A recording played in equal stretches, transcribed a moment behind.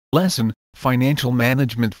Lesson: Financial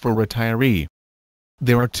Management for Retiree.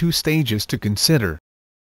 There are two stages to consider.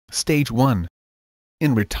 Stage 1.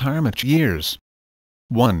 In retirement years.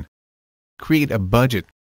 1. Create a budget.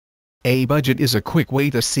 A budget is a quick way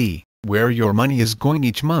to see where your money is going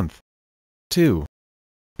each month. 2.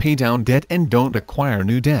 Pay down debt and don't acquire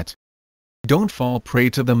new debt. Don't fall prey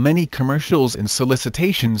to the many commercials and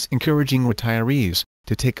solicitations encouraging retirees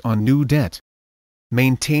to take on new debt.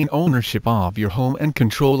 Maintain ownership of your home and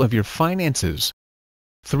control of your finances.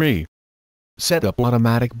 3. Set up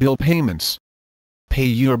automatic bill payments. Pay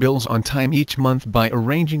your bills on time each month by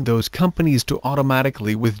arranging those companies to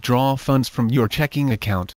automatically withdraw funds from your checking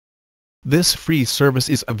account. This free service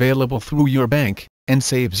is available through your bank, and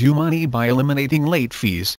saves you money by eliminating late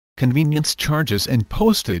fees, convenience charges and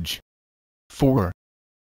postage. 4.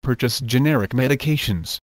 Purchase generic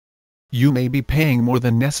medications. You may be paying more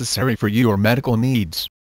than necessary for your medical needs.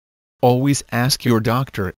 Always ask your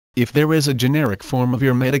doctor if there is a generic form of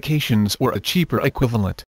your medications or a cheaper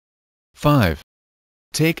equivalent. 5.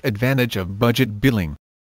 Take advantage of budget billing.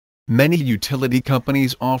 Many utility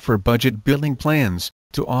companies offer budget billing plans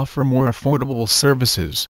to offer more affordable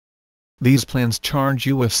services. These plans charge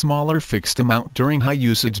you a smaller fixed amount during high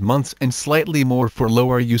usage months and slightly more for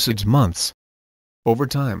lower usage months. Over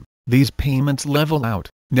time, these payments level out,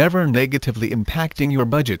 never negatively impacting your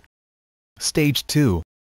budget. Stage 2.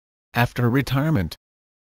 After retirement.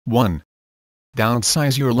 1.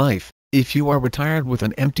 Downsize your life. If you are retired with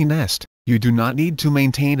an empty nest, you do not need to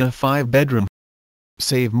maintain a 5-bedroom.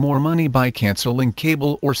 Save more money by canceling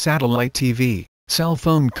cable or satellite TV, cell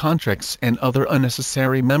phone contracts and other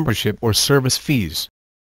unnecessary membership or service fees.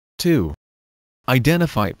 2.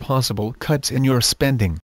 Identify possible cuts in your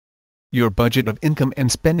spending. Your budget of income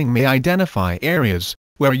and spending may identify areas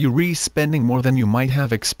where you are spending more than you might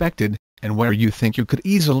have expected, and where you think you could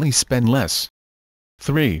easily spend less.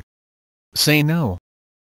 3. Say no.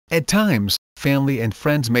 At times, family and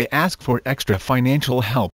friends may ask for extra financial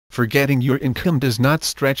help, forgetting your income does not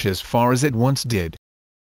stretch as far as it once did.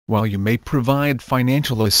 While you may provide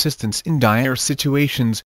financial assistance in dire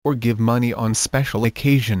situations, or give money on special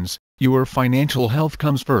occasions, your financial health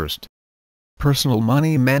comes first. Personal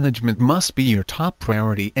money management must be your top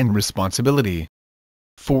priority and responsibility.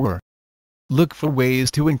 4. Look for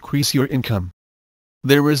ways to increase your income.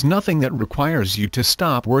 There is nothing that requires you to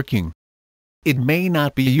stop working. It may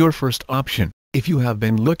not be your first option, if you have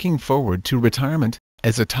been looking forward to retirement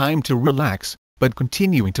as a time to relax, but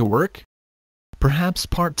continuing to work. Perhaps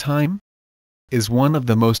part-time is one of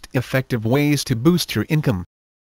the most effective ways to boost your income.